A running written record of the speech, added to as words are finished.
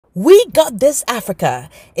We Got This Africa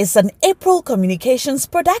is an April Communications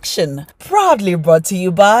production, proudly brought to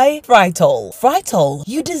you by Fritol. Fritol,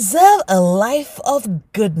 you deserve a life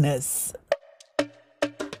of goodness.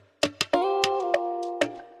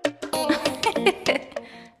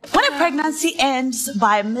 When a pregnancy ends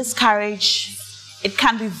by miscarriage, it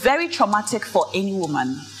can be very traumatic for any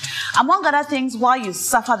woman. Among other things, while you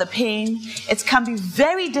suffer the pain, it can be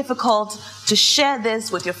very difficult to share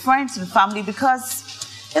this with your friends and family because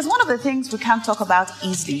it's one of the things we can't talk about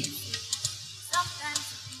easily.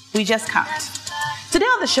 We just can't. Today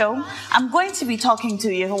on the show, I'm going to be talking to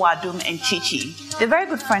Wgta and Chichi. They're very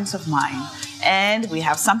good friends of mine, and we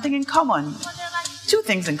have something in common. Two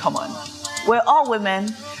things in common. We're all women,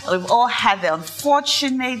 and we've all had the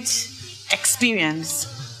unfortunate experience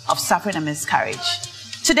of suffering a miscarriage.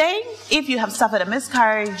 Today, if you have suffered a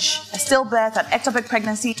miscarriage, a stillbirth, an ectopic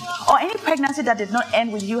pregnancy, or any pregnancy that did not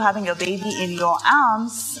end with you having your baby in your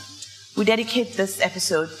arms, we dedicate this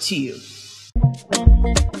episode to you.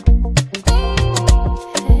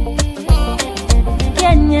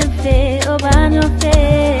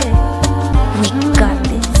 We got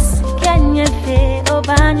this.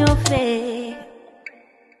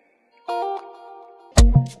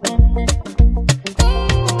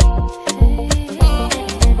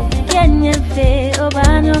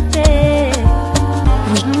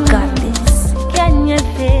 We got this.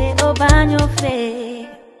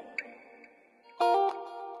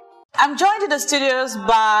 I'm joined in the studios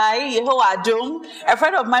by Wgta, a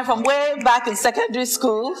friend of mine from way back in secondary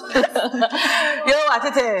school.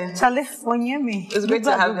 Wgta. Charlie, when you me. It's great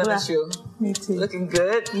to have you on the show. Me too. Looking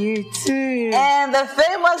good. You too. And the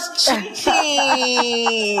famous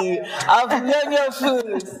Chichi of Nyonya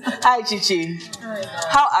Foods. Hi, Chichi. Hi.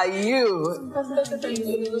 How are you?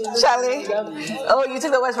 Charlie? Oh, you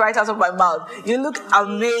took the words right out of my mouth. You look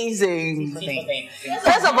amazing.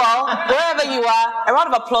 First of all, wherever you are, a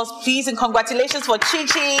round of applause, please, and congratulations for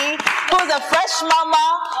Chichi, who's a fresh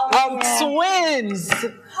mama of twins.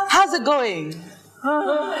 How's it going? It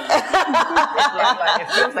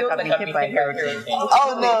feels like I've been hit by hurricane.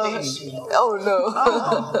 Oh no! Oh no!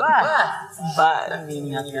 But I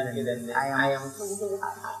am.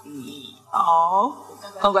 oh,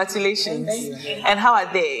 congratulations! And how are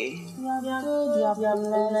they?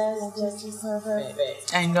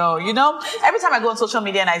 I know. You know, every time I go on social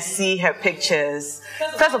media and I see her pictures,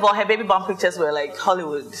 first of all, her baby bump pictures were like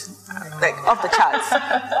Hollywood, like off the charts,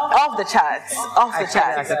 off the charts, off the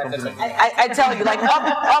charts. I tell you, like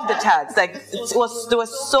off the charts. Like they were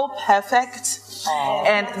so perfect,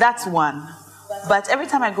 and that's one. But every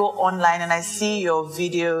time I go online and I see your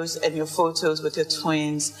videos and your photos with your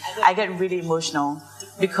twins, I get really emotional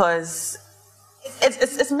because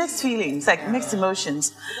it's mixed feelings, like mixed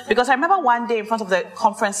emotions. Because I remember one day in front of the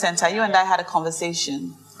conference center, you and I had a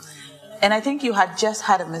conversation, and I think you had just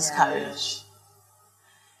had a miscarriage.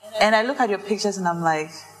 And I look at your pictures and I'm like,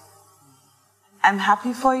 I'm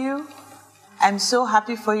happy for you. I'm so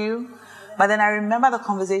happy for you. But then I remember the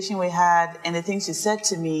conversation we had and the things you said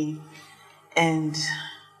to me, and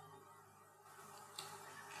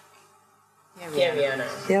Here we are now.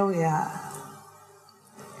 here we are.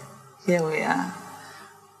 Here we are.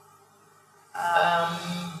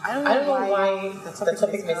 I don't know why the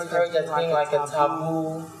topic miscarriage has been like a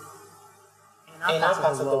taboo in our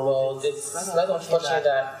part of the world. It's like unfortunate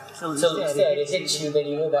that till you say it hits you, then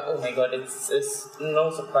you know that, oh my god, it's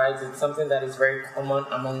no surprise. It's something that is very common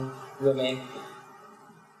among women.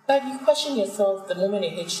 But you question yourself the moment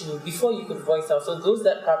it hits you before you could voice out. So those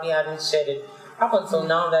that probably haven't shared it up until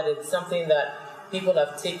now, that it's something that people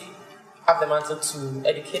have taken up the mantle to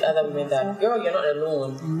educate other women that, girl, you're not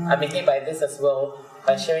alone. I've been hit by this as well,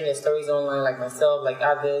 by sharing your stories online, like myself, like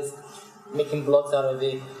others, making blogs out of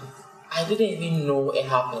it. I didn't even know it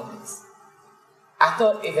happens. I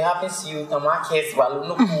thought if it happens to you, come on, case,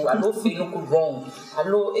 I don't feel no wrong. I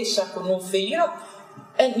don't no feel, you know.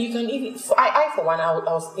 And you can even, I for one, I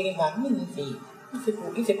was thinking back,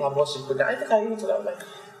 if people abortion program, I think I even told her, like,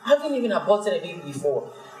 I haven't even aborted a baby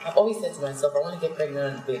before. I've always said to myself, I want to get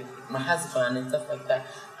pregnant with my husband and stuff like that.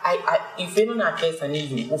 If you don't case, I need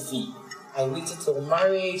you, I waited till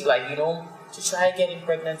marriage, like, you know, to try getting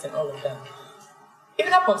pregnant and all of that.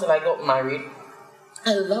 Even up until I got married,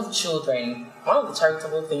 I love children. One of the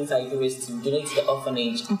charitable things I do is to donate to the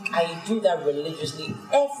orphanage. I do that religiously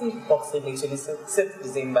every Boxing Day, 26th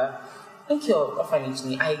December. Thank you, orphanage.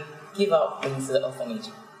 I give out things to the orphanage.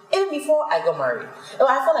 Even before I got married,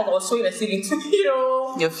 I felt like I was sowing a seed into, you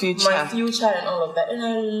know, your future, my future and all of that. And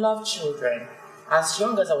I love children. As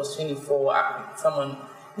young as I was 24, someone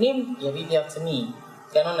named your baby after me.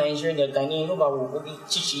 They're not Nigerian, they're Ghanaian, no, but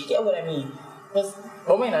Chichi, get what I mean? Because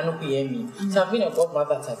women are not paying me. So I've been a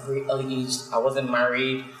godmother at a very early age. I wasn't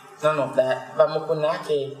married, none of that. But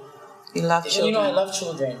Mokunake, You love children. you know, I love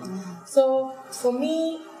children. So for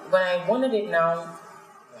me, when I wanted it now,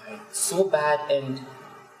 like so bad, and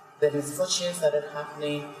the misfortune started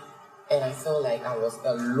happening, and I felt like I was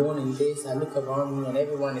alone in this. I look around me and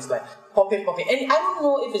everyone is like popping. And I don't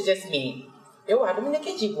know if it's just me. Yo, I don't mean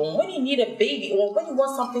when you need a baby or when you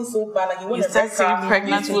want something so bad, like you want You start seeing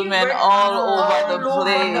pregnant women all over the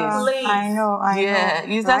place. I know. Yeah,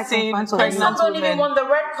 you start seeing And pregnant some don't even women. want the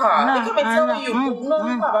red card. No, They come and I tell know. you, no,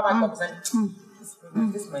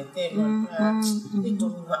 this is my third one. They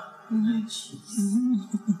told me what?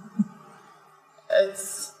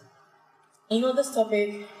 It's, this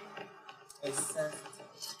topic is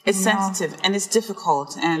sensitive. It's sensitive and it's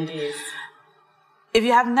difficult. And It is. if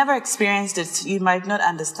you have never experienced it, you might not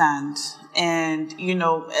understand. And,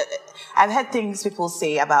 I've heard things people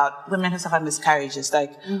say about women who suffer miscarriages,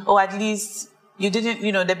 like, oh, at least you didn't,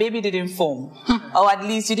 the baby didn't form. Or at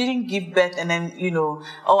least you didn't give birth and then,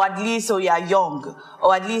 or at least, you are young.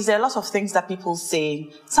 Or at least there are lots of things that people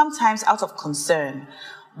say, sometimes out of concern,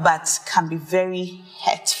 but can be very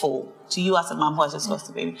hurtful to you as a mom who has just lost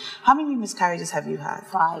a baby. How many miscarriages have you had?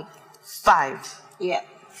 5. 5. Yeah,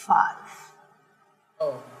 5.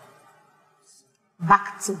 Oh.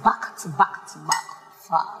 Back to back.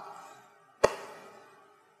 5.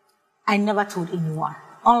 I never told anyone.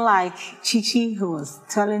 Unlike Chichi, who was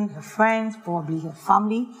telling her friends, probably her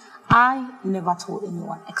family, I never told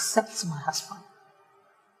anyone except my husband.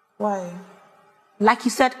 Why? Like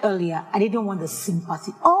you said earlier, I didn't want the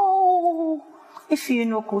sympathy. Oh, if you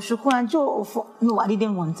know Koshuku and Joe, no, I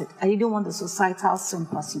didn't want it. I didn't want the societal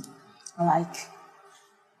sympathy. Like,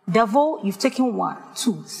 devil, you've taken 1,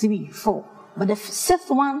 2, 3, 4. But the 6th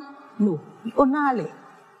one, no. Onale.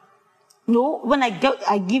 No, when I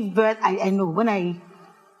give birth, I know.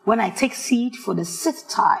 When I take seed for the 6th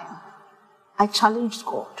time, I challenged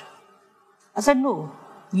God. I said, no,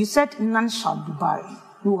 you said none shall be barren.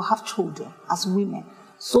 We will have children as women.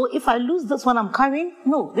 So if I lose this one I'm carrying,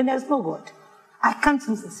 no, then there's no God. I can't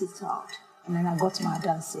lose the 6th child. And then I got to my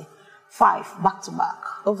dad and say, 5 back to back.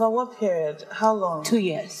 Over what period? How long? 2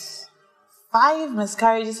 years. 5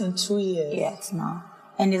 miscarriages in 2 years? Yes, no.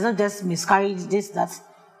 And it's not just miscarriage, just that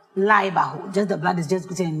live, just the blood is just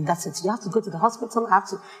getting and that's it. You have to go to the hospital. I have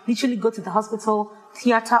to literally go to the hospital,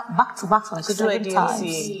 theater, back to back for like To do a 7 times.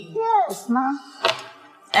 DNC. Yes, no.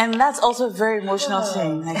 And that's also a very emotional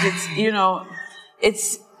thing. Like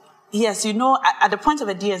yes, at the point of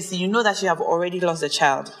a DNC, you know that you have already lost a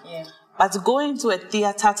child. Yeah. But going to a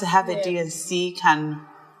theater to have a DNC can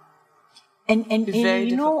And be very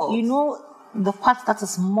difficult. The part that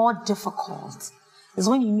is more difficult is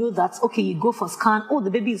when you know that, okay, you go for scan, oh,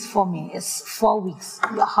 the baby is forming, it's 4 weeks,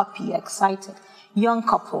 you're happy, you're excited. Young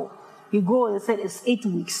couple, you go, they said it's 8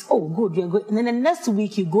 weeks, oh, good, you're good. And then the next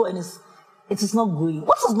week you go and it is not going.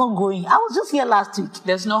 What is not going? I was just here last week.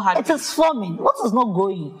 There's no heartbeat. It is forming. What is not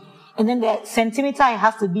going? And then the centimeter it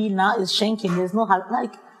has to be now is shrinking. There's no heart.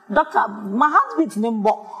 Like, doctor, my heartbeat number.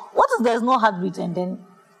 What if there's no heartbeat? And then,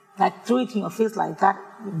 like, throw it in your face like that,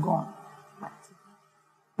 you're gone.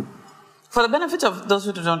 For the benefit of those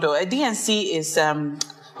who don't know, a DNC is,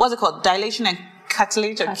 what's it called? Dilation and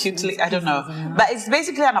cartilage or cutilage? I don't know. But it's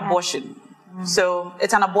basically an abortion. So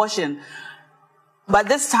it's an abortion. But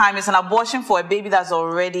this time it's an abortion for a baby that's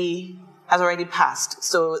already passed.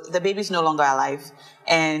 So the baby's no longer alive.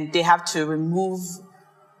 And they have to remove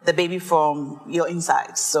the baby from your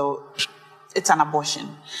insides. So it's an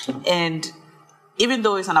abortion. And even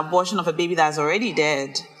though it's an abortion of a baby that's already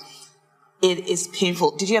dead, it is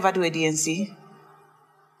painful. Did you ever do a DNC?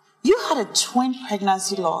 You had a twin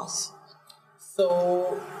pregnancy loss.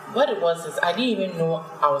 So what it was is I didn't even know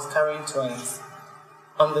I was carrying twins.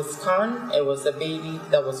 On the scan, it was a baby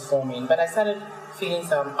that was forming, but I started feeling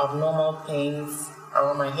some abnormal pains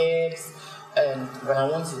around my hips, and when I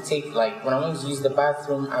want to use the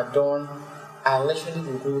bathroom at dawn, I literally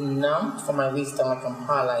would go numb from my waist down like I'm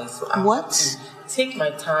paralyzed. So I had to take my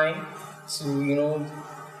time to,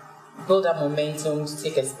 build up momentum, to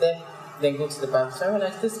take a step, then go to the bathroom. So I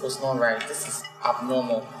realized this was not right. This is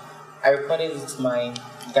abnormal. I reported it to my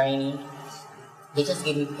gynae. They just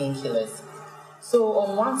gave me painkillers. So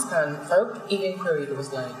on one scan, Farouk even queried, it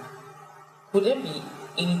was like, could there be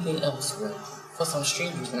anything elsewhere? For some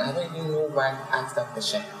strange reason, I don't even know why I asked that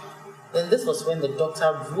question. Then this was when the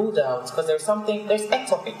doctor ruled out, because there's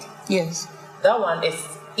ectopic. Yes. That one is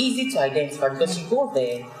easy to identify because you go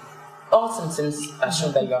there, all symptoms are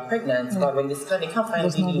shown that you are pregnant, but when they scan, they can't find a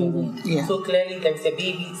baby in the womb. Yeah. So clearly there's a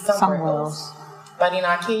baby somewhere else. But in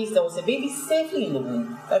our case, there was a baby safely in the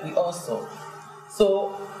womb that we all saw.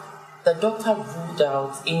 So the doctor ruled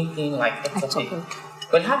out anything like ectopic.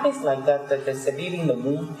 When it happens like that, that there's a baby in the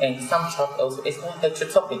womb and some child also, it's not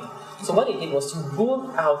heterotopic. So what they did was to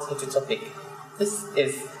rule out heterotopic. This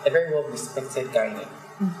is a very well respected gynae.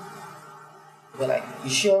 We're like, you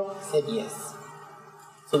sure? He said yes.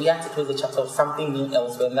 So we had to close the chapter of something being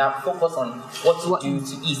elsewhere and now focus on what to do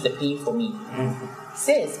to ease the pain for me.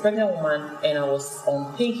 Says pregnant woman, and I was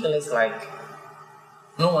on painkillers like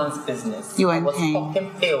no one's business. You were I in was pain.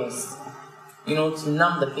 popping pills, to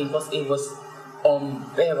numb the pain because it was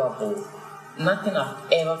unbearable. Nothing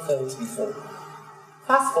I've ever felt before.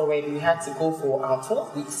 Fast forward, we had to go for our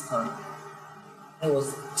 12-week scan. It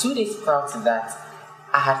was 2 days prior to that,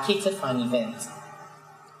 I had catered for an event.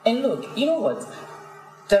 And look, you know what?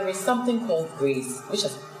 There is something called grace, which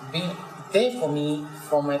has been there for me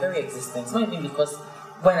from my very existence. Not even because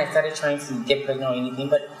when I started trying to get pregnant or anything,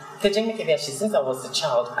 but since I was a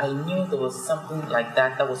child, I knew there was something like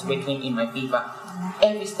that was working in my favor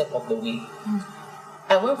every step of the way.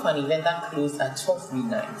 I went for an event that closed at 12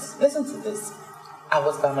 midnight. Listen to this. I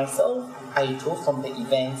was by myself. I drove from the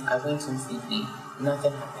event. I went home safely.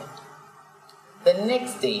 Nothing happened. The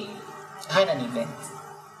next day, I had an event.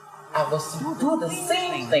 I was to do the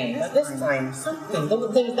same thing, but this time,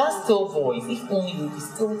 there is that still voice. If only we could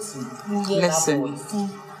still to hear that voice.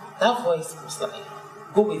 That voice was like,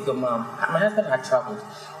 go with your mom. My husband had traveled.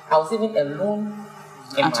 I was even alone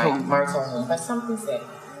in my marital home, but something said,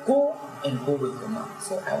 go with your mom.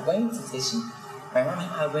 So I went to station. My mom and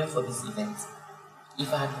I went for this event.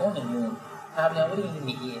 If I had gone alone, probably I wouldn't even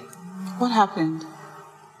be here. What happened?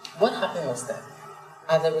 What happened was that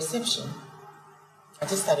at the reception, I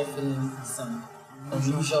just started feeling some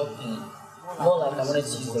unusual pain. More like I wanted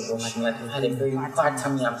to use the washroom, like I had a very bad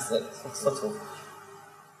tummy upset, sort of.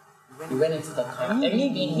 We went into the car, and me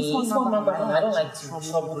being me, it's not my mom, I don't like to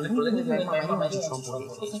trouble people. Let me be with my mom, I don't want to trouble.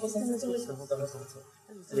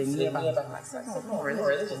 So they nearby my side. I said, no,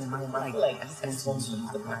 really, just mom, I feel like I just want to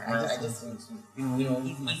use the back. I just want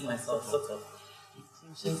to, ease myself, sort of.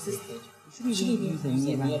 She insisted. You shouldn't use the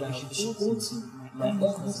nearby. You should go to my own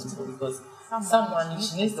hospital because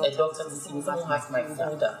she needs a doctor to see me. Someone has my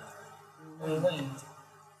folder. We went.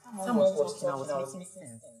 Someone was talking, I was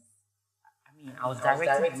missing. I was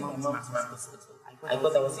directing my mom to my hospital. I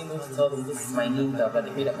thought I was able to tell them this is my name, but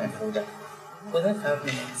they made up my folder. Within 5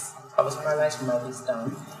 minutes, I was paralyzed from my waist down.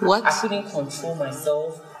 What? I couldn't control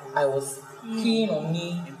myself. I was peeing on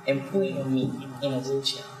me and pulling on me in a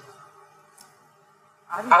wheelchair.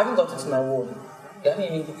 I haven't gotten to my ward. They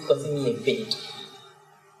haven't even gotten me a bed.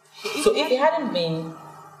 So if it hadn't been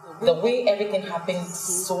the way everything happened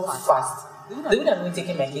so fast, they would have been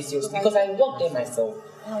taking my case seriously because I walked there myself.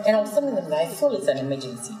 And I was telling them that I feel it's an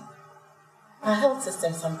emergency. Our health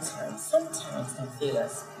system sometimes can fail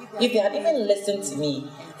us. If they had even listened to me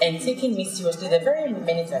and taken me seriously the very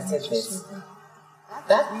minute I said this,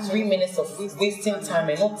 that 3 minutes of wasting time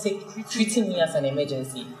and not treating me as an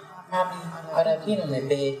emergency, probably I would have been on a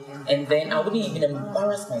bed and then I wouldn't even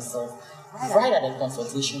embarrass myself right at the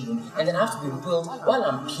consultation room and then I have to be wheeled while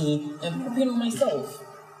I'm peeing and pooping on myself.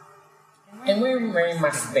 And wearing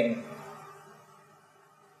masks then.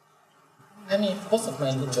 Because of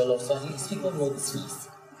my good jollof, so at least people know this face.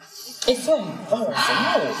 It's so embarrassing.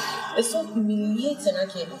 No, it's so humiliating.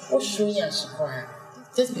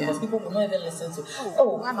 Just because people will not even listen to.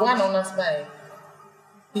 One on us by.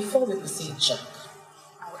 Before we could say Jack,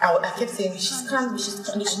 I kept saying,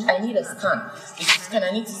 I need a scan.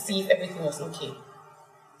 I need to see if everything was okay.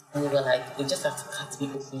 And they were like, they just have to cut me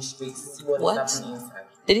open straight to see what is happening inside.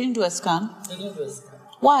 They didn't do a scan? They didn't do a scan.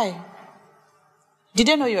 Why? Did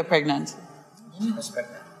they know you were pregnant? I was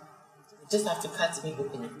pregnant. They just have to cut me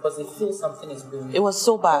open because they feel something is going. It was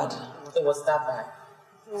so bad. It was that bad.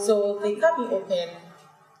 So they cut me open.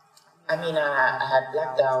 I had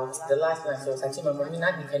blacked out. The last night, so I told my mom,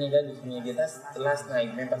 that's the last night I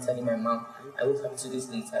remember telling my mom. I woke up 2 days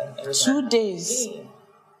later. 2 days? Yeah.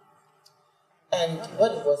 And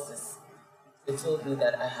what it was is, they told me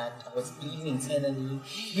that I was bleeding internally,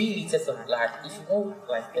 3 liters of blood. If you know,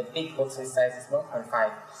 like the big bottle size is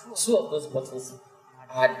 1.5. 2 of those bottles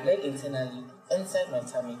I had bled internally inside my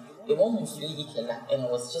tummy. They almost really and I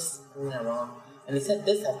was just going around. And they said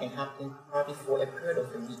this has been happening probably for a period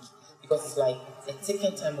of a week because it's like a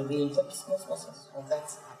ticking time away. Small of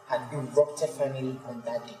that had erupted finally on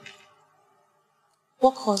that day.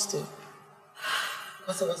 What caused it?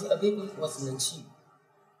 Because a baby was in the tube.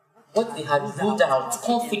 What they had ruled out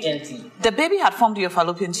confidently. The baby had formed your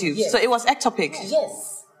fallopian tube, yes. So it was ectopic.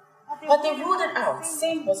 Yes. But they ruled it out.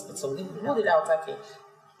 Same hospital, they ruled it out. Okay.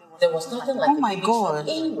 There was nothing like oh my God.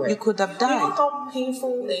 Anywhere. You could have died. You know how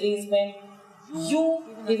painful it is when you,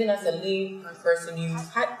 even as a lay person, you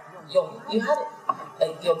had your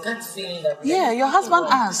gut feeling that your husband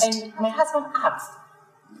asked, and my husband asked.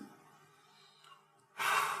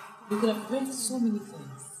 You could have prevented so many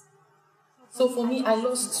things. So for me, I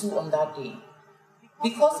lost 2 on that day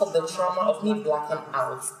because of the trauma of me blacking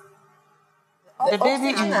out. The baby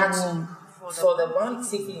in the womb. For the one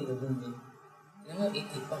sitting in the womb, they not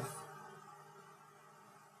ate it off.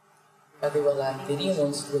 But they were like, they didn't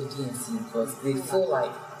want to do a DNC because they feel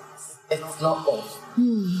like it's not off.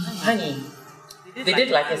 Honey, they did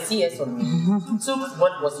like a CS on me. Took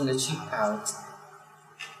what was in the tube out.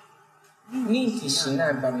 Me and Kishina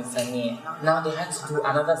and Bamisane, now they had to do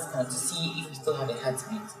another scan to see if we still had a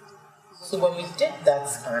heartbeat. So when we did that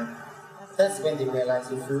scan, that's when they realized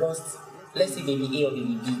we've lost, let's say baby A or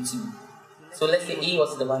baby B too. So let's say A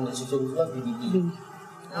was the one that we've lost baby B.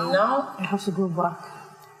 Now I have to go back.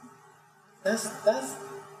 That's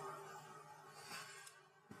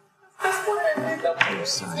what I made up for,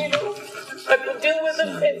 you know. I could deal with the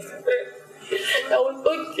face. I was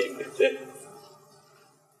okay with it.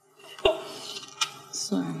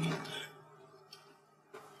 Sorry.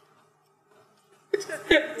 It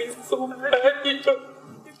hurt me so bad, you know.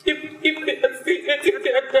 If they had seen it, if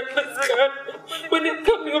they had done the scan, when it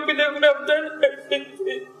came up, they would have done everything.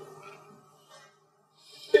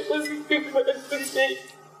 It was too bad to say.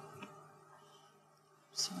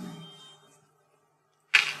 Sorry.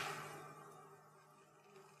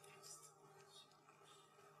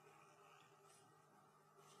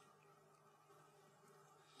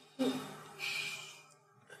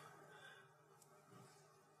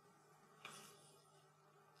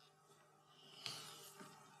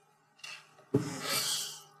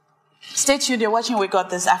 Stay tuned, you're watching We Got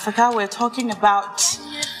This Africa. We're talking about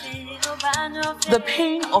the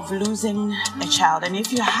pain of losing a child. And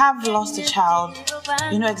if you have lost a child,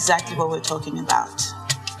 you know exactly what we're talking about.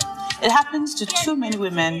 It happens to too many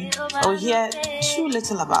women, but we hear too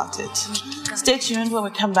little about it. Stay tuned, when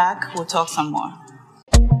we come back, we'll talk some more.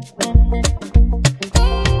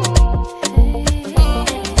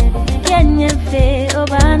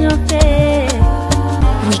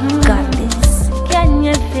 We got this. Can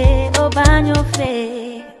you feel over your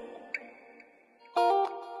face?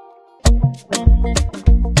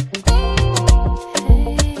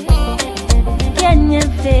 Can you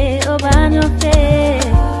feel over your face?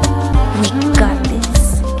 We got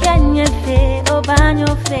this. Can you feel over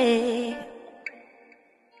your face?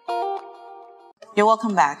 You're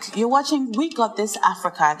welcome back. You're watching We Got This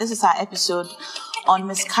Africa. This is our episode on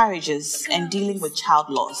miscarriages and dealing with child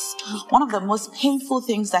loss. One of the most painful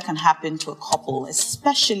things that can happen to a couple,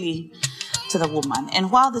 especially to the woman.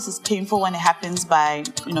 And while this is painful when it happens by,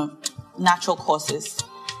 natural causes,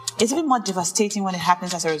 it's even more devastating when it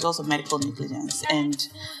happens as a result of medical negligence. And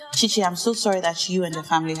Chichi, I'm so sorry that you and the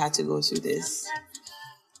family had to go through this.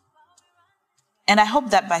 And I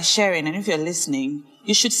hope that by sharing, and if you're listening,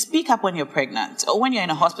 you should speak up when you're pregnant or when you're in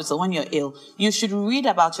a hospital, when you're ill. You should read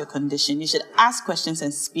about your condition. You should ask questions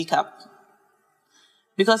and speak up.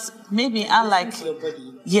 Because maybe unlike... Listen to your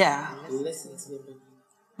body. Yeah. Listen to your body.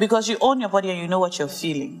 Because you own your body and you know what you're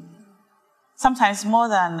feeling. Sometimes more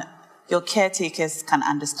than your caretakers can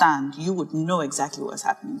understand, you would know exactly what's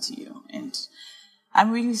happening to you. And I'm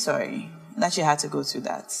really sorry that you had to go through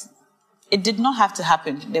that. It did not have to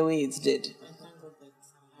happen the way it did.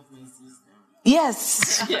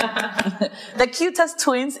 Yes. Yeah. The cutest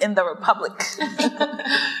twins in the Republic.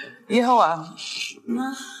 Yehoah,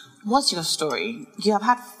 what's your story? You have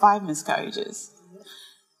had 5 miscarriages.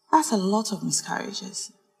 That's a lot of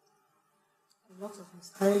miscarriages. A lot of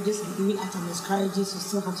miscarriages, and even after miscarriages, you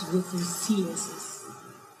still have to go through CSs.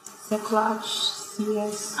 Seclage,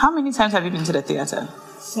 CS. How many times have you been to the theater?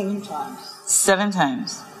 7 times. 7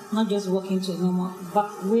 times? Not just walking to a normal,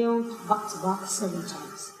 wheeled back to back 7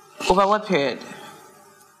 times. Over what period?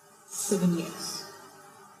 7 years.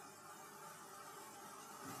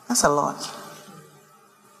 That's a lot.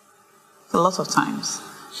 A lot of times.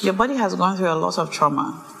 Your body has gone through a lot of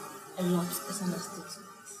trauma. A lot. It's understood.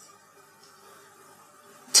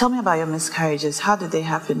 Tell me about your miscarriages. How did they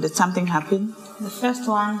happen? Did something happen? The first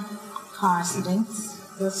one, car accident.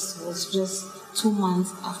 This was just 2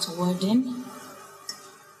 months after wedding.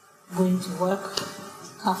 Going to work,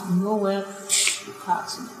 car from nowhere, car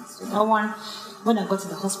accident. So that one, when I got to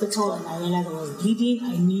the hospital and I realized I was bleeding,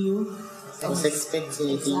 I knew. I was expecting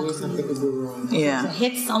it. You knew something would go wrong. Yeah. I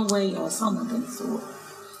hit somewhere or something. So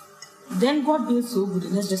then God being so good,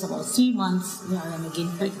 and it's just about 3 months, I am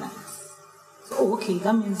again pregnant. So okay,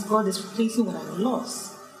 that means God is replacing what I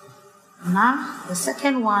lost. Now the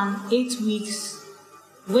second one, 8 weeks,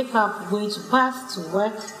 wake up, going to bath, to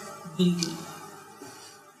work, bleeding.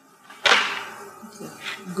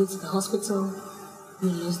 Okay. Go to the hospital, you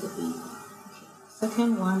lose the baby. Okay.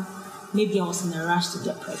 Second one, maybe I was in a rush to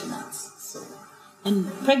get pregnant. So, and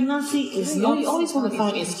pregnancy is not. You always want to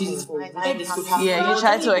find excuses for why this could happen. Yeah, you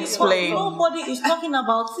try to explain. Nobody is talking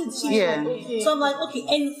about it. Yeah. So I'm like, okay.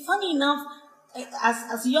 And funny enough,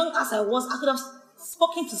 as young as I was, I could have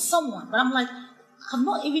spoken to someone, but I'm like, I've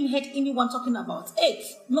not even heard anyone talking about it.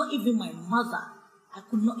 Not even my mother. I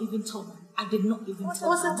could not even tell them. I did not even tell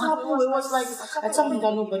What's the taboo? It was like something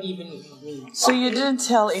that nobody even knew. So you didn't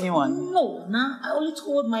tell anyone? No, nah. I only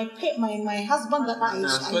told my husband that I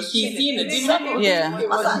seen it. Yeah.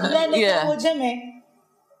 Yeah.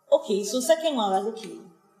 Okay, so second one, I was okay.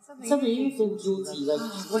 Something you feel guilty. Like,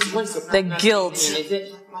 what's your The guilt. Is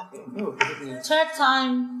it? Third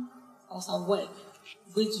time, I was at work,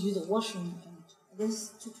 going to use the washroom, and I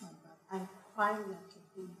just took my bag. I cried like a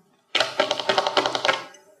baby.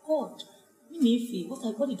 God,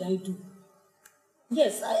 what did I do?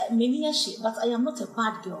 Yes, I many a shit, but I am not a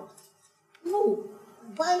bad girl. No,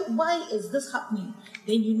 why is this happening?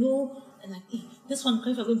 Then like, this one,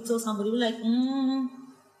 if I'm going to tell somebody, we're like,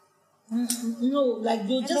 no, like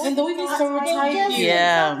they'll just and they'll even stereotype you.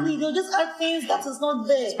 Yeah. Exactly, they'll just add things that is not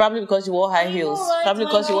there. It's probably because you wore high heels. Right, Probably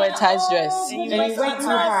because you wear a tight dress. And you went too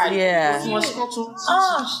hard. Yeah.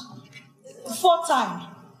 Fourth time.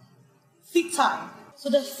 Fifth time. So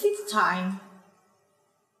the fifth time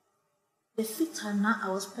now I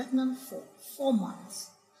was pregnant for 4 months.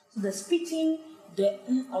 So the spitting, the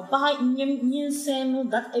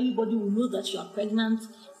that everybody will know that you are pregnant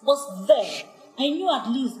was there. I knew at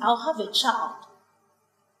least I'll have a child.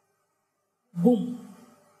 Boom.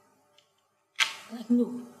 Like,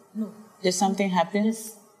 no. Did something happen?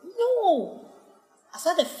 No. I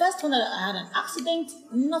said the first one that I had an accident,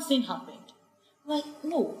 nothing happened. Like,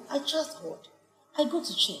 no, I trust God. I go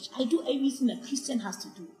to church. I do everything a Christian has to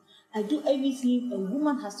do. I do everything a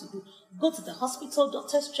woman has to do. Go to the hospital,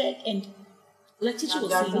 doctors check, and like teacher will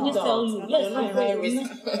say, let me tell you. Yes,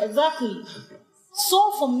 exactly.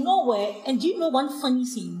 So from nowhere, and do you know one funny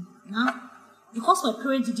thing? Now, because my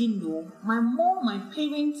parents didn't know, my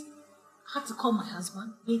parents had to call my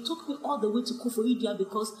husband. They took me all the way to Wgta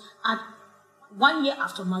because at 1 year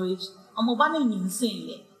after marriage, I'm about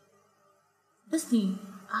insane. This thing,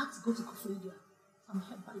 I had to go to Wgta. I'm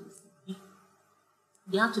head by this.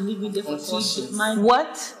 They had to leave me there for 3 days.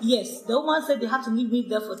 What? Yes, the woman said they had to leave me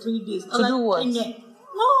there for 3 days. To do what?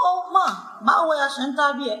 No, ma.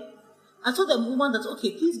 I told the woman that,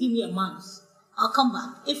 okay, please give me a month. I'll come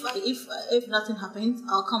back. If nothing happens,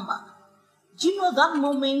 I'll come back. Do you know that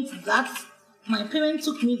moment that my parents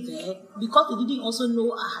took me there, because they didn't also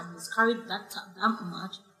know I had miscarried that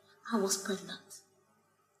much, I was pregnant.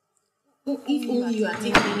 If only you are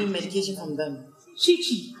taking any medication from them.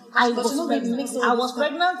 Chichi, I was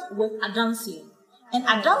pregnant with Adansia. And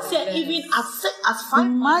Adansia, even at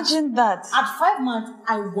 5 months. Imagine that. At 5 months,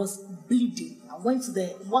 I was bleeding. I went to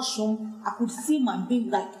the washroom. I could see my baby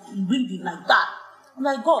like bleeding like that. I'm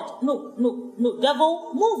like, God, no,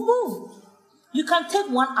 devil, move. You can take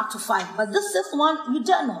 1 up to 5, but this 6th one, you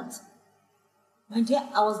dare not. My dear,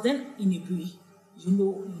 I was then in Ibri. You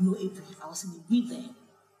know Ibri. I was in Ibri then.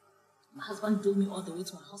 My husband drove me all the way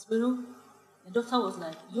to my hospital. The doctor was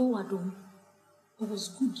like, yo, Adon, it was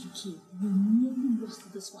good you came. You nearly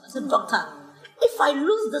lost this one. I said, doctor, if I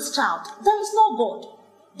lose this child, there is no God.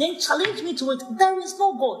 Then challenge me to it. There is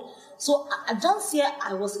no God. So at Dancia,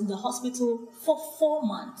 I was in the hospital for 4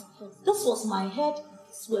 months. This was my head.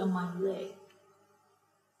 This were my leg.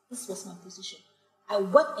 This was my position. I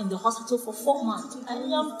worked in the hospital for 4 months.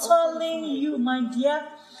 And I'm telling you, my dear,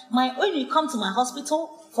 when you come to my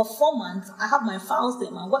hospital for 4 months, I have my files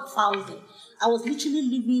there, my work files there. I was literally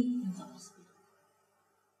living in the hospital.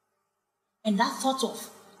 And that thought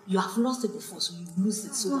of, you have lost it before, so you lose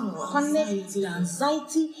it. So the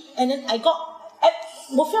anxiety. And then I got,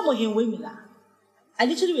 I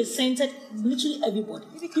literally resented literally everybody.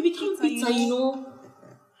 You became bitter, you know.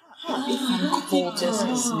 Just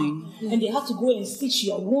listening. And they have to go and stitch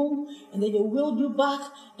your womb, and then they wheel you back,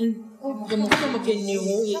 and that's the most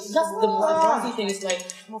embarrassing thing. It's like,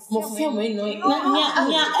 no,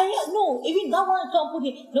 even that one can't put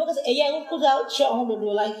it. No, put out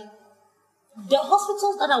like the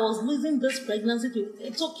hospitals that I was losing this pregnancy to.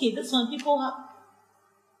 It's okay. This one people have.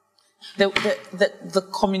 The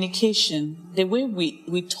communication, the way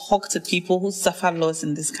we talk to people who suffer loss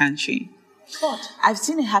in this country. God. I've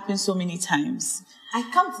seen it happen so many times. I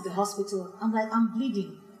come to the hospital, I'm like, I'm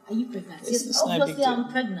bleeding. Are you pregnant? Yes, obviously I'm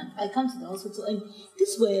pregnant. I come to the hospital, and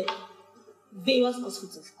these were various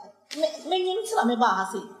hospitals. I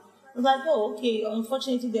was like, oh, okay,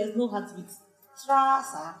 unfortunately there's no heartbeat.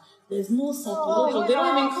 There's no psychological. They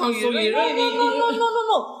don't even counsel you.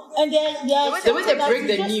 No. And they're the way they break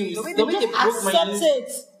the news, the way they broke my news. It.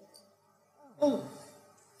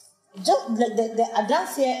 Just like the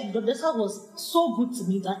Adance here, the doctor was so good to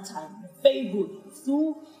me that time. Very good.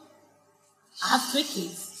 So I have 3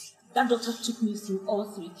 kids. That doctor took me through all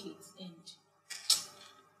 3 kids. And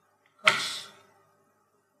gosh,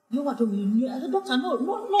 you what do you mean? I said, doctor, no,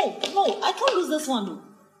 I can't lose this one though.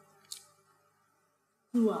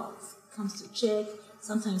 2 hours. Comes to check,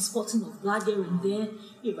 sometimes spotting of blood here and there.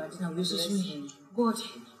 Yeah, but then I was just me. God.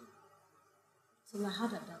 So I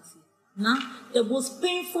had a dance. Now, the most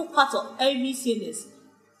painful part of every CNS,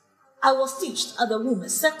 I was stitched at the room, a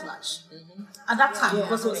circlage. At that time,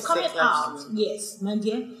 because it was coming out. Yes, my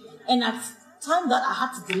dear. And at the time that I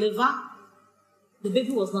had to deliver, the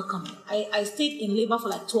baby was not coming. I stayed in labor for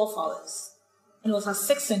like 12 hours. And it was at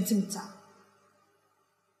 6 centimeters.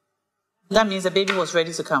 That means the baby was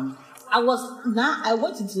ready to come. I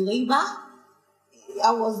went into labor.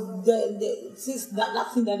 I was since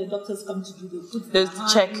that thing that the doctors come to do, they put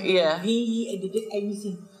check, and they did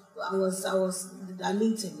everything. I was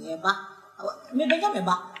dilating, but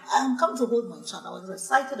I'm come to hold my child. I was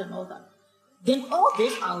excited and all that. Then all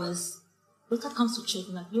those hours, doctor comes to check,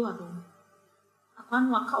 like, you are done.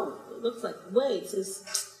 It looks like where it is.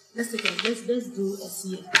 Let's do a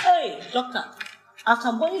CA. Hey, doctor,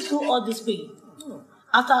 after going through all this pain,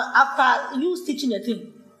 after you stitching the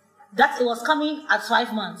thing, that it was coming at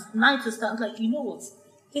 5 months. Now it is start like, you know what?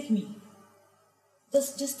 Take me.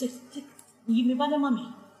 Just take. You may bother mommy.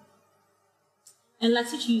 And like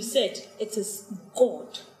you said, it is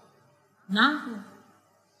God. Now,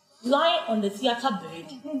 lie on the theater bed.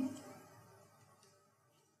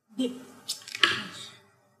 The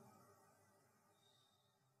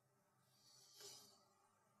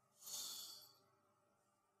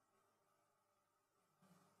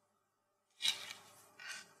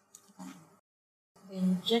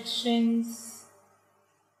injections,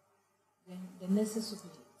 the nurses will be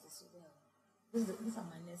so well. These are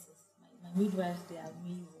my nurses, my midwives, they are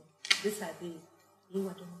amazing. These are they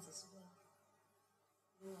were doing it as well.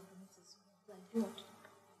 Like what?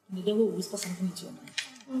 And the devil will whisper something into your mind.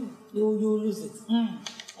 You will lose it.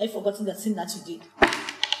 I've forgotten that thing that you did.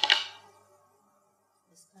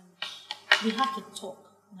 We have to talk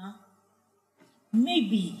now.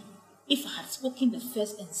 Maybe if I had spoken the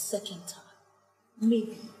first and second time,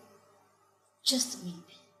 maybe, just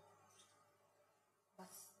maybe. But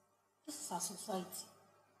this is our society.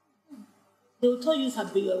 They will tell you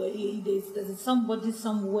there's somebody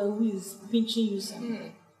somewhere who is pinching you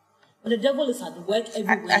somewhere. But the devil is at work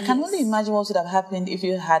everywhere. I can only imagine what would have happened if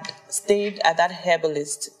you had stayed at that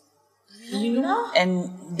herbalist. You know?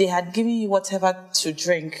 And they had given you whatever to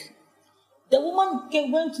drink. The woman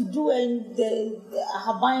went to do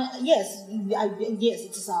yes,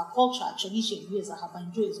 it is our culture, tradition, yes,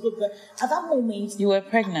 is good. But at that moment, you were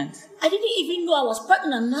pregnant. I didn't even know I was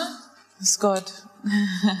pregnant now. It's God.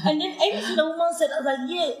 And then everything the woman said, I was like,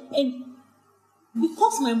 yeah. And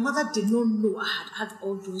because my mother did not know I had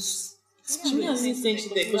all those experiences.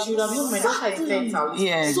 Because she would have known my daughter is 10,000.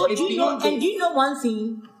 Yeah. So do you know one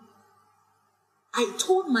thing? I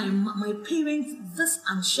told my parents this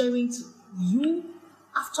I'm sharing to you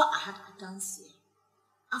after I had a dance here,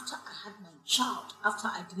 after I had my child, after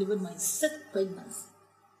I delivered my 6th pregnancy.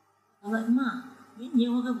 I'm like, Ma, when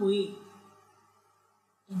you walk away,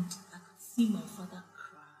 and I could see my father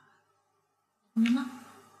cry. Mama,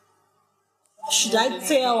 should I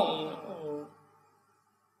tell?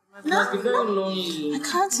 It must be very lonely. I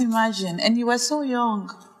can't imagine. And you were so young.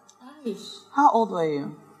 How old were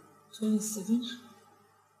you? 27.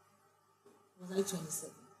 Was I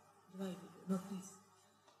 27? No, please.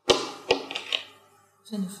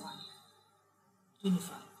 25.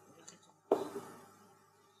 25.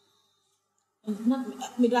 And not,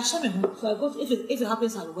 maybe I share my home. So I go, if it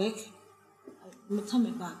happens at work, I turn my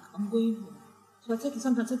back. I'm going home. So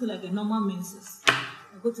sometimes I take it like a normal menses.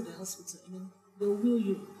 I go to the hospital and then they'll wheel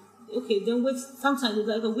you. Okay, then wait. Sometimes it's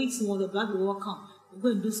like a week more, the blood will come. You go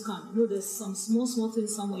and do scan. You know, there's some small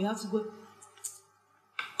things somewhere. You have to go.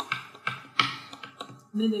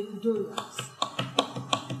 And then they could do it.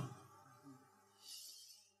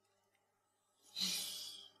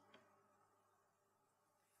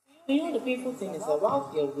 You know, the painful thing is that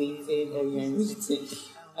while you're waiting or you're in meeting,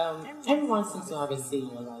 everyone seems to have a say in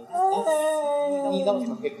your life. That was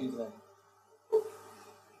my pet peeve.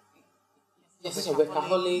 You're such a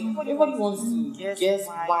workaholic. Everybody wants to guess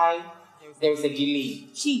why there is a delay.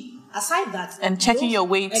 Aside that, and checking your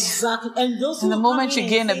weight. Exactly. And those in the moment you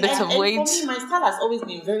gain a bit of weight. For me, my style has always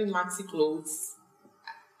been very maxi clothes.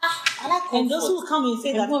 I like comfort. And those who come and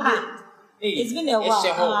say that, it's been a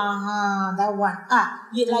while. That one.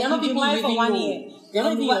 Like not you married for 1 year. They're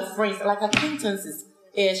not even your friends, like acquaintances.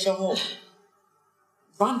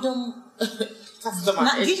 Random customer.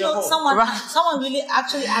 Now, you know, someone really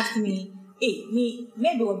actually asked me, hey,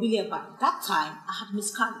 maybe we'll be but that time I had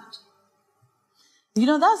miscarried. You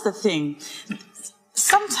know, that's the thing.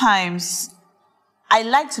 Sometimes I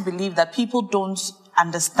like to believe that people don't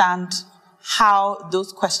understand how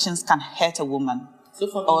those questions can hurt a woman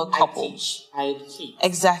or a couple. I educate.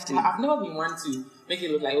 Exactly. I've never been one to make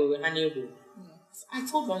it look like, we're unable. I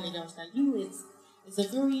told one lady, I was like, it's a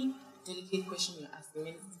very delicate question you're asking,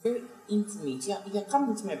 and it's very intimate. You're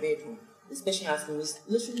coming into my bedroom. This question you're asking is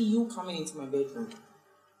literally you coming into my bedroom.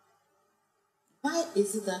 Why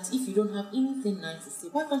is it that if you don't have anything nice to say,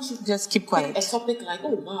 why can't you just keep quiet? A topic like,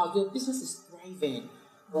 oh wow, your business is thriving.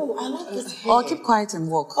 Oh, I like this hair. Or keep quiet and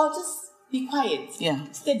walk. Or just be quiet.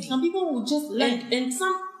 Yeah. Steady. Some people will just and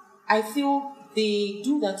some, I feel they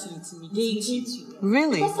do that to intimidate you.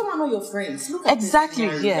 Really? Because some are not your friends. Look at exactly.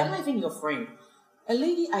 This yeah. They're not even your friend. A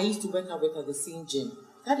lady I used to work out with at the same gym.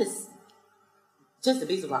 That is just the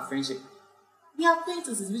base of our friendship. We are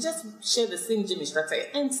acquaintances. We just share the same gym instructor.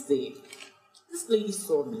 And today, this lady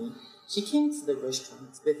saw me. She came to the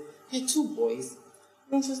restaurant with her 2 boys.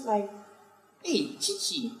 And she was like, hey,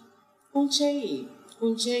 Chichi, Unche.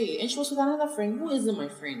 And she was with another friend. Who isn't my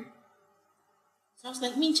friend? So I was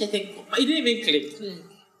like, me, Chete. It didn't even click.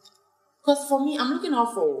 Because for me, I'm looking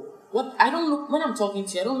out for what I don't look when I'm talking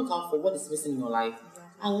to you. I don't look out for what is missing in your life.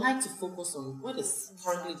 I like to focus on what is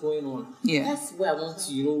currently going on. Yeah, that's where I want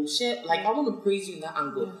to, share. Like I want to praise you in that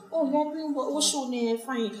angle. Oh, you're doing what? What's your hair?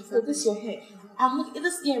 Fine. Oh, this your hair. I'm looking at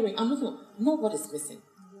this earring. I'm looking. Know what is missing.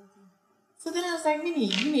 So then I was like, Mini,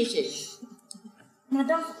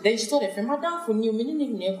 Madam. Then she told her friend, Madam, for you, Mini,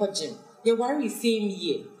 never gym. They worry same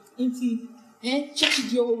year.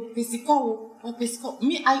 Chichi, your physical.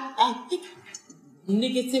 Me, I pick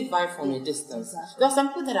negative vibe from a distance. There are some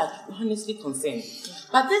people that are honestly concerned.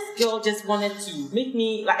 But this girl just wanted to make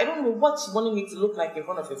me, like, I don't know what she wanted me to look like in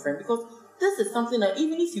front of a friend, because this is something that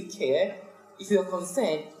even if you care, if you're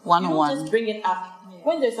concerned, you don't just bring it up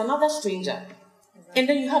when there's another stranger. And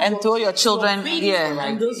then you have and throw your children,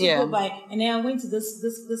 and those who go by, and then I went to this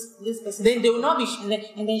person. Then they will not be,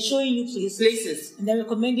 and then showing you places, and then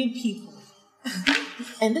recommending people.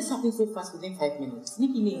 And this happened so fast within 5 minutes.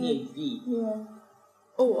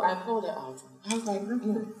 Oh, I called her out. I was like, no,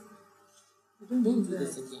 don't do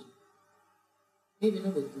this again. Maybe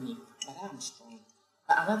not with me, but I'm strong.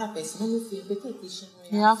 But another person, let me feel better.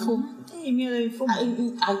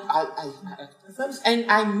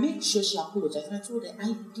 And I made sure she apologized. And I told her,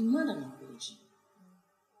 I demand an apology.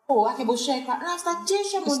 Oh, I can go share. And I was like,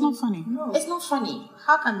 it's not funny. No, it's not funny.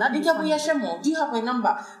 How can that be funny? Do you have my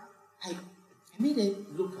number? I made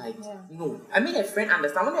it look like no. I made a friend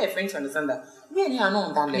understand. I wanted a friend to understand that me and her are not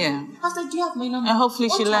on that level. Yeah. I was like, do you have my number? And hopefully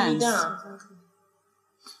she learns.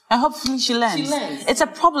 And hopefully she learns. It's a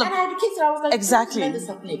problem. And I educated her. I was like, exactly. Don't let this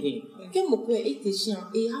happen again.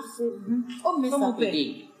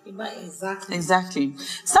 Exactly.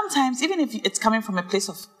 Sometimes, even if it's coming from a place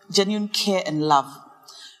of genuine care and love,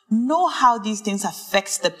 know how these things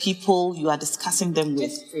affect the people you are discussing them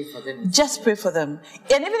with. Just pray for them. Just pray for them.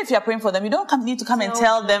 And even if you are praying for them, you don't need to come and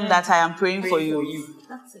tell them that I am praying for you.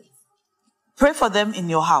 That's it. Pray for them in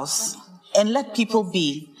your house and let people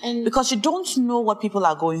be. Because you don't know what people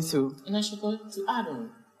are going through. And I should go to add on.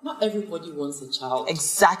 Not everybody wants a child.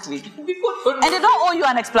 Exactly. And they don't owe you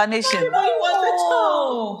an explanation. Everybody wants a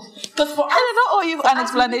child. Because for us, and they don't owe you an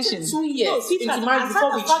explanation. 2 years into marriage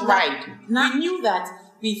before we tried. We knew that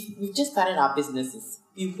we've just started our businesses.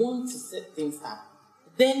 We want to set things up.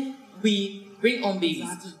 Then we bring on babies.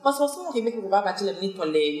 But for someone who make a bachelor, we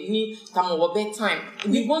need come over bedtime.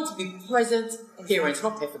 We want to be present parents,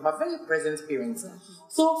 not perfect, but very present parents.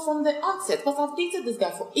 So from the onset, because I've dated this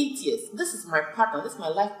guy for 8 years, this is my partner, this is my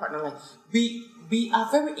life partner. Like we are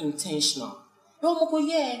very intentional.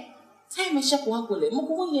 Time is shop one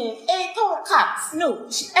cats. No, and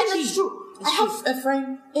it's true. I have a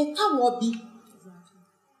friend, a tawabi.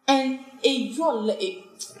 And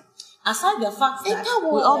aside the fact that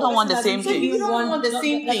we all don't want the same thing. We don't want the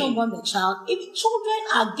same thing. Don't want the child. If children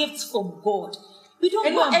are gifts from God, we don't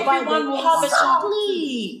and want everyone will have a child.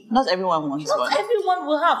 Not everyone wants one. Not everyone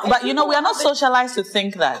will have. But we are not socialized to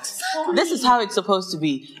think that. Exactly. This is how it's supposed to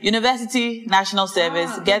be. University, national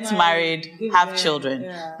service, get married, have children.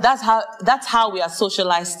 Yeah. That's how we are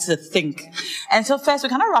socialized to think. And so first, we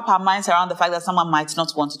cannot wrap our minds around the fact that someone might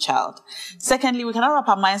not want a child. Secondly, we cannot wrap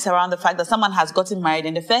our minds around the fact that someone has gotten married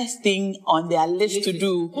and the first thing on their list to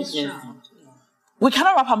do We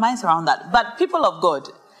cannot wrap our minds around that. But people of God,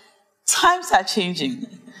 times are changing.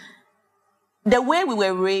 The way we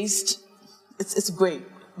were raised, it's great.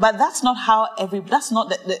 But that's not how that's not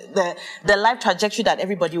the life trajectory that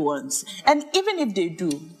everybody wants. And even if they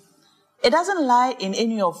do, it doesn't lie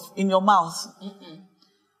in your mouth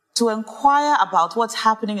to inquire about what's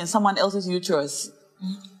happening in someone else's uterus.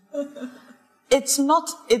 It's not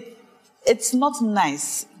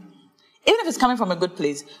nice. Even if it's coming from a good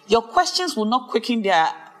place, your questions will not quicken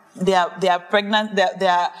their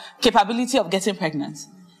capability of getting pregnant.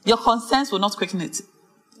 Your concerns will not quicken it.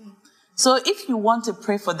 So if you want to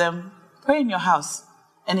pray for them, pray in your house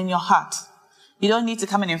and in your heart. You don't need to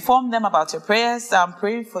come and inform them about your prayers. I'm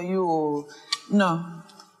praying for you. No.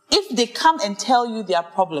 If they come and tell you their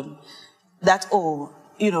problem, that,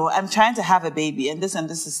 I'm trying to have a baby and this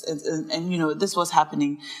is, and this was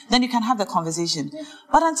happening, then you can have the conversation. Yeah.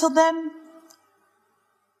 But until then,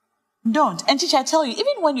 don't. And teacher, I tell you,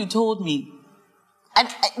 even when you told me, and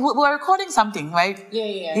we were recording something, right?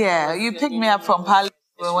 Yeah, you picked me up from Pali.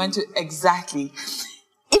 We went to, exactly.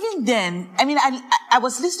 Even then, I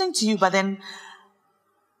was listening to you, but then,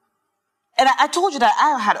 and I told you that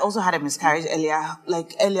I had also had a miscarriage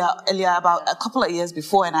earlier about a couple of years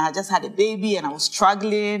before, and I had just had a baby, and I was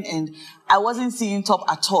struggling, and I wasn't seeing top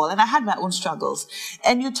at all, and I had my own struggles.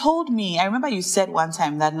 And you told me, I remember you said one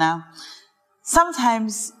time that now,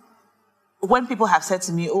 sometimes when people have said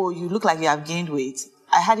to me, oh, you look like you have gained weight,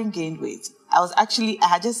 I hadn't gained weight. I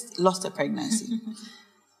had just lost a pregnancy.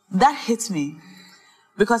 That hit me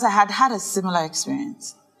because I had had a similar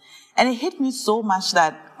experience. And it hit me so much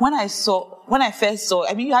that when I first saw,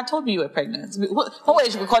 you had told me you were pregnant. What were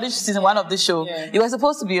you recording season 1 of this show? Yeah. You were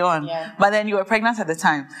supposed to be on, but then you were pregnant at the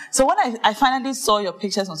time. So when I finally saw your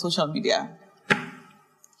pictures on social media,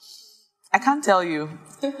 I can't tell you.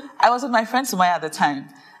 I was with my friend Sumaya at the time.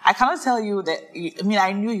 I cannot tell you that,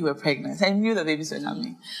 I knew you were pregnant. I knew the babies were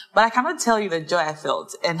coming. But I cannot tell you the joy I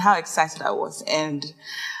felt and how excited I was. And,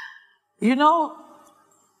 we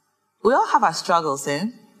all have our struggles, eh?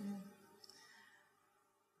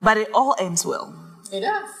 But it all ends well. It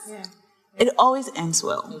does. Yeah. It always ends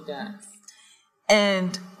well. It does.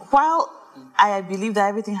 And while I believe that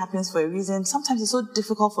everything happens for a reason, sometimes it's so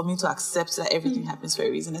difficult for me to accept that everything happens for a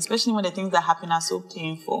reason, especially when the things that happen are so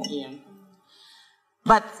painful. Yeah.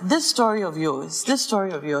 But this story of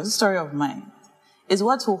mine, is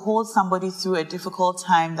what will hold somebody through a difficult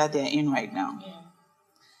time that they're in right now. Yeah.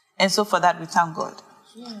 And so for that, we thank God.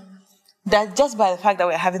 Yeah. That just by the fact that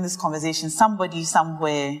we're having this conversation, somebody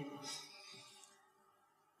somewhere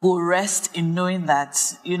will rest in knowing that,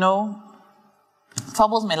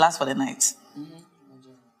 troubles may last for the night,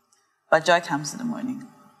 but joy comes in the morning.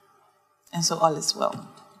 And so all is well.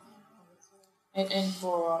 And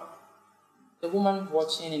for the woman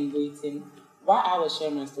watching and waiting, why I was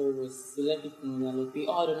sharing my story was to let people know that, look, we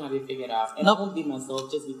all don't have it figured out. And I won't be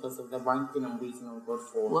myself just because of the one thing I'm waiting on God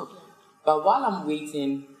for. But while I'm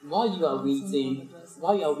waiting, while you are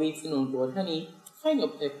waiting on God, honey, find your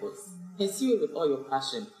purpose. Pursue it with all your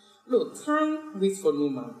passion. Look, time waits for no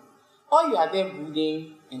man. All you are there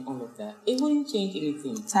brooding and all of that, it wouldn't change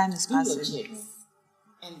anything. Time is passing. Do your checks.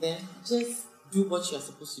 And then just do what you are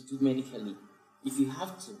supposed to do medically, if you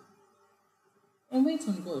have to. And wait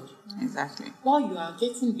on God. Exactly. While you are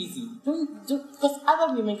getting busy, don't because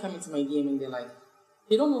other women come into my DM and they're like,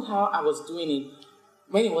 they don't know how I was doing it.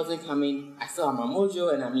 When it wasn't coming, I still had my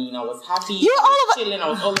mojo, and I was happy. You're all over chilling, I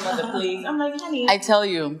was all over the place. I'm like, honey. I tell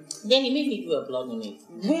you. Then he made me do a blog on it.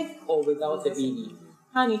 With or without a baby.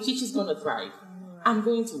 Honey, Chichi's gonna thrive. I'm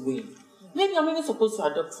going to win. Maybe I'm even supposed to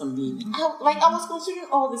adopt some baby. I was considering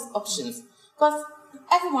all these options. Because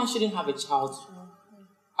everyone shouldn't have a child.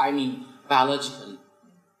 Biologically.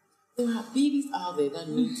 There are babies out there that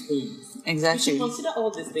need homes. Exactly. You should consider all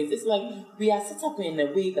these things. It's like we are set up in a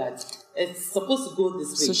way that it's supposed to go this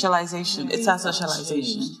way. Socialization. It's our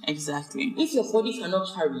socialization. Exactly. If your body cannot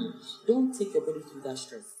carry, don't take your body through that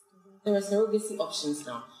stress. There are surrogacy options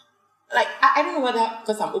now. I don't know whether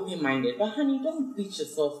because I'm open-minded, but honey, don't beat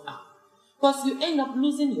yourself up. Because you end up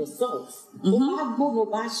losing yourself. And life will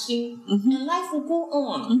go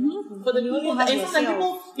on. For the people, and sometimes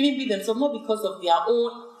people even beat themselves not because of their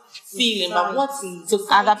own feeling, but what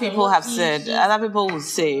other people have said. Other people will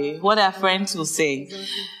say, what their friends will say.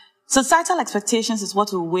 Societal expectations is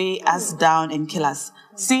what will weigh us down and kill us.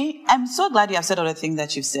 See, I'm so glad you have said all the things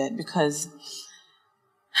that you've said, because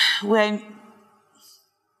we're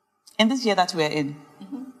in this year that we're in,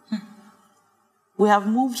 we have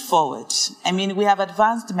moved forward. We have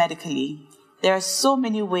advanced medically. There are so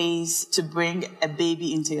many ways to bring a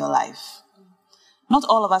baby into your life. Not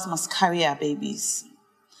all of us must carry our babies.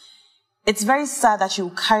 it's very sad that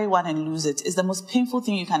you carry one and lose it. It's the most painful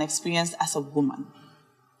thing you can experience as a woman.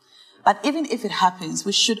 But even if it happens,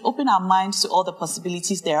 we should open our minds to all the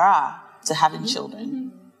possibilities there are to having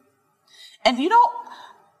children. And you know,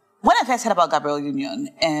 when I first heard about Gabrielle Union,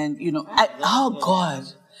 and you know,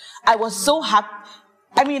 I was so happy.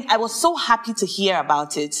 I mean, I was so happy to hear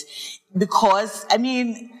about it because, I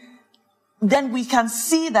mean, then we can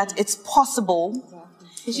see that it's possible.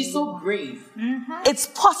 She's so brave. It's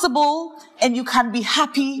possible, and you can be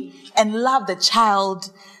happy and love the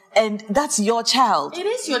child, and that's your child. It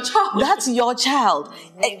is your child. That's your child.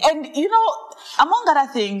 And you know, among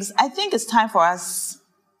other things, I think it's time for us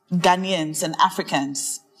Ghanaians and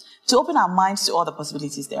Africans to open our minds to all the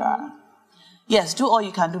possibilities there are. Yes, do all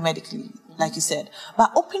you can do medically, like you said,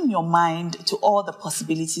 but open your mind to all the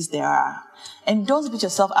possibilities there are. And don't beat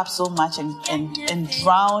yourself up so much and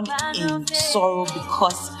drown in sorrow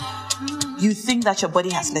because you think that your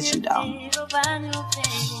body has let you down.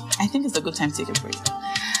 I think it's a good time to take a break.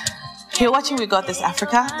 You're watching We Got This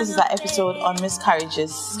Africa. This is our episode on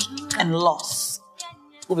miscarriages and loss.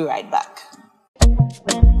 We'll be right back.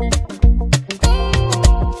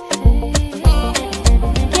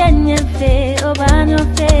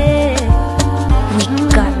 We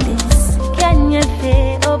got this. Can you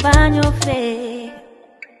feel open your face?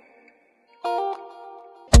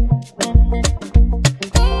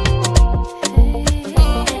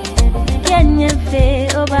 Can you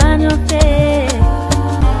feel open your face?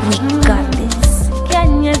 We got this.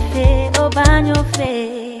 Can you feel open your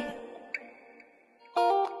face?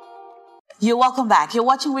 You're welcome back. You're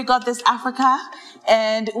watching We Got This Africa,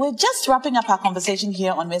 and we're just wrapping up our conversation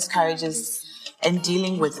here on miscarriages and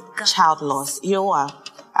dealing with child loss.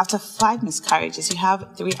 After 5 miscarriages, you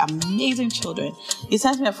have 3 amazing children. You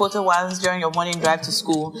sent me a photo once during your morning drive to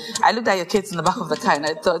school. I looked at your kids in the back of the car and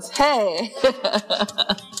I thought, hey,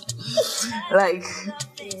 like,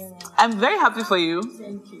 I'm very happy for you.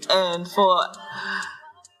 Thank you. And for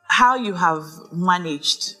how you have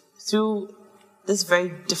managed through this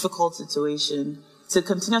very difficult situation to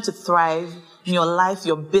continue to thrive in your life,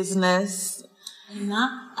 your business. And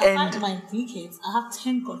now, aside my 3 kids, I have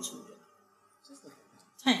 10 godchildren.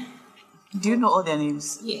 10. Do you know all their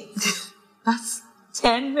names? Yes. That's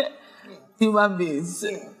 10 human beings.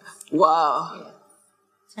 Yes. Wow.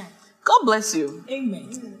 Yes. 10. God bless you.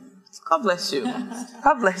 Amen. God bless you.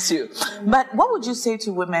 God bless you. But what would you say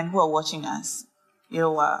to women who are watching us,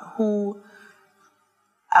 who are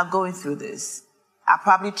going through this, are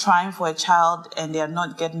probably trying for a child and they are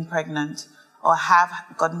not getting pregnant, or have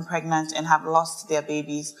gotten pregnant and have lost their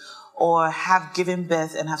babies, or have given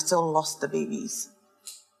birth and have still lost the babies?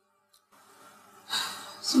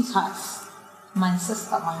 Sweethearts, my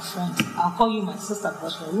sister, my friend, I'll call you my sister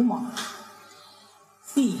because you're a woman.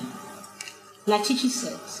 See, like Chichi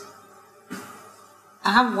said,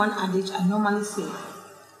 I have one adage I normally say.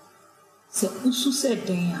 Say, Usu said,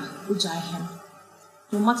 Ujai.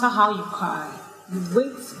 No matter how you cry, you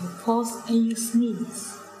wait, you pause, and you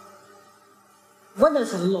sneeze. When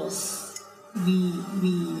there's a loss,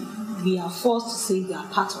 we are forced to say they are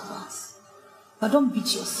part of us. But don't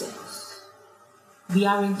beat yourself. We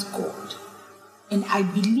aren't God. And I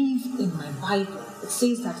believe in my Bible, it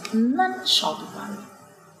says that none shall be barren.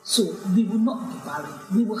 So we will not be barren.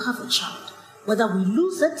 We will have a child. Whether we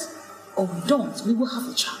lose it or we don't, we will have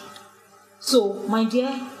a child. So, my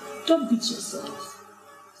dear, don't beat yourself.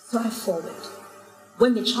 Strive forward.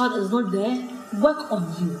 When the child is not there, work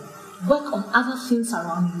on you. Work on other things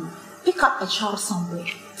around you. Pick up a child somewhere.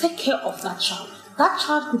 Take care of that child. That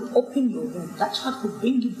child could open your womb. That child could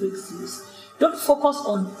bring you breakthroughs. Don't focus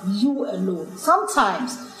on you alone.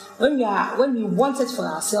 Sometimes, when we want it for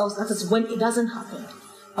ourselves, that is when it doesn't happen.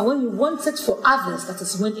 And when you want it for others, that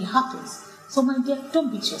is when it happens. So, my dear,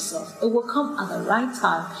 don't beat yourself. It will come at the right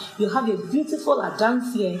time. You have your beautiful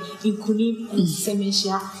Adanthea in Kunim and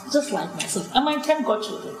Semeshia, just like myself. And my 10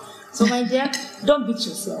 godchildren. So, my dear, don't beat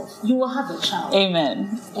yourself. You will have a child.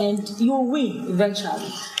 Amen. And you will win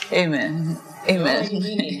eventually. Amen. Amen.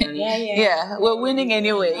 Yeah, we're winning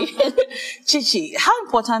anyway. Chichi, how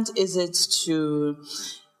important is it to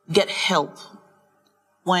get help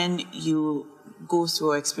when you go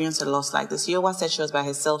through or experience a loss like this? Yowa said she was by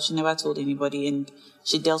herself. She never told anybody and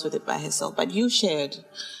she dealt with it by herself. But you shared.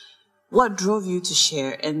 What drove you to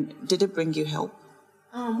share, and did it bring you help?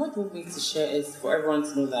 What drove me to share is for everyone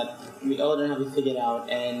to know that we all don't have it figured out,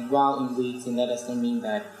 and while in waiting, that doesn't mean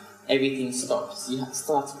that everything stops. You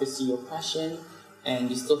still have to pursue your passion, and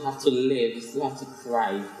you still have to live. You still have to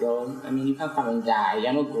thrive, girl. I mean, you can't come and die.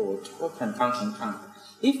 You're not God. What can come?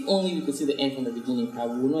 If only we could see the end from the beginning, we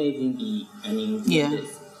would not even be, doing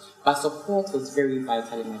this. But support was very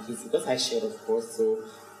vital in my case because I shared, of course. So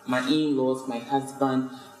my in-laws, my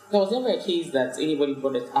husband, there was never a case that anybody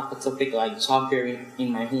brought up a topic like childbearing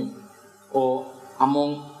in my home or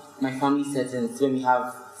among my family settings when we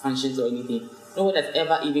have functions or anything. No one has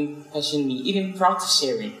ever even questioned me, even proud to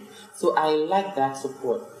sharing. So I like that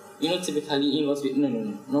support. Typically in-laws,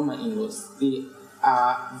 not my in-laws. They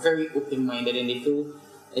are very open-minded and they feel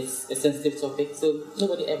it's a sensitive topic. So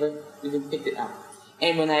nobody ever even picked it up.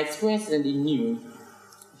 And when I experienced it and they knew,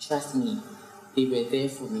 trust me, they were there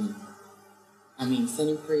for me.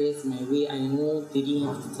 Sending prayers my way. I know they didn't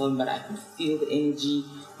have to tell me, but I could feel the energy.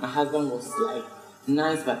 My husband was like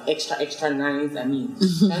nice, but extra nice. Trying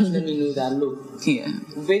to let me know that, look,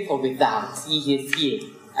 with or without, he is here.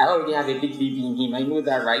 I already have a big baby in him. I know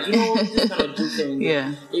that, right? This kind of juice and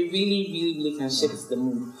it really can shift the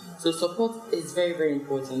mood. So support is very, very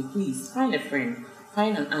important. Please find a friend,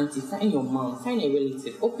 find an auntie, find your mom, find a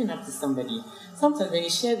relative, open up to somebody. Sometimes when you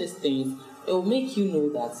share these things, it will make you know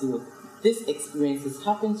that, look, this experience has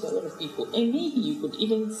happened to a lot of people, and maybe you could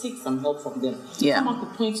even seek some help from them. Someone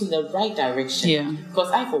could point you in the right direction.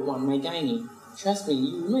 Because I, for one, my gynae, trust me,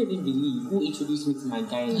 you will not even believe who introduced me to my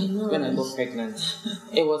gynae when I got pregnant.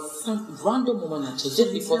 It was some random woman actually,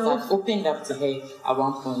 just because I opened up to her at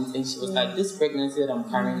one point, and she was like, this pregnancy that I'm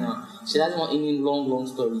carrying now, she doesn't want any long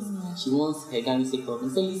stories. She wants her gynae to take care of me.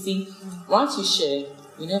 So you see, once you share,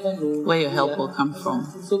 you never know where your help will come from.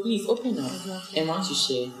 So please open up, and once you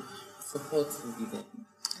share, support will be there.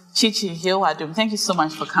 Chichi, Yewadum, thank you so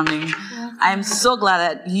much for coming. I'm so glad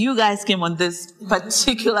that you guys came on this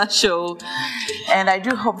particular show. And I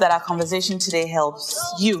do hope that our conversation today helps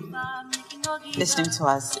you listening to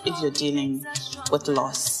us if you're dealing with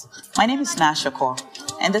loss. My name is Nashakor,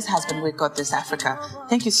 and this has been We Got This Africa.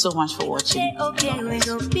 Thank you so much for watching.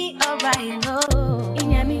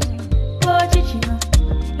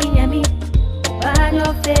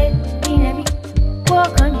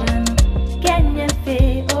 Kenya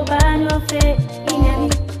fe obano fe inemi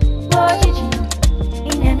bojichi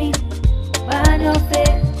inemi obano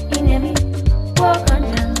fe inemi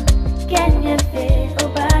wokanya Kenya fe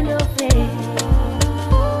obano fe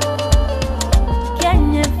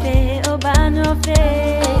Kenya fe obano fe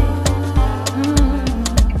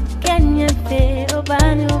Kenya fe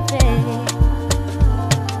obano fe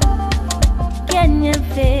Kenya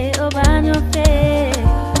fe obano fe.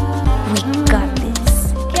 We got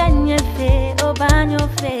this. Kenya fe obano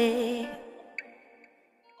fe.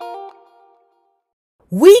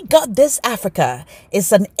 We Got This Africa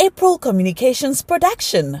is an April Communications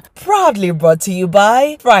production, proudly brought to you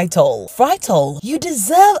by Fritol. Fritol, you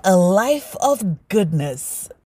deserve a life of goodness.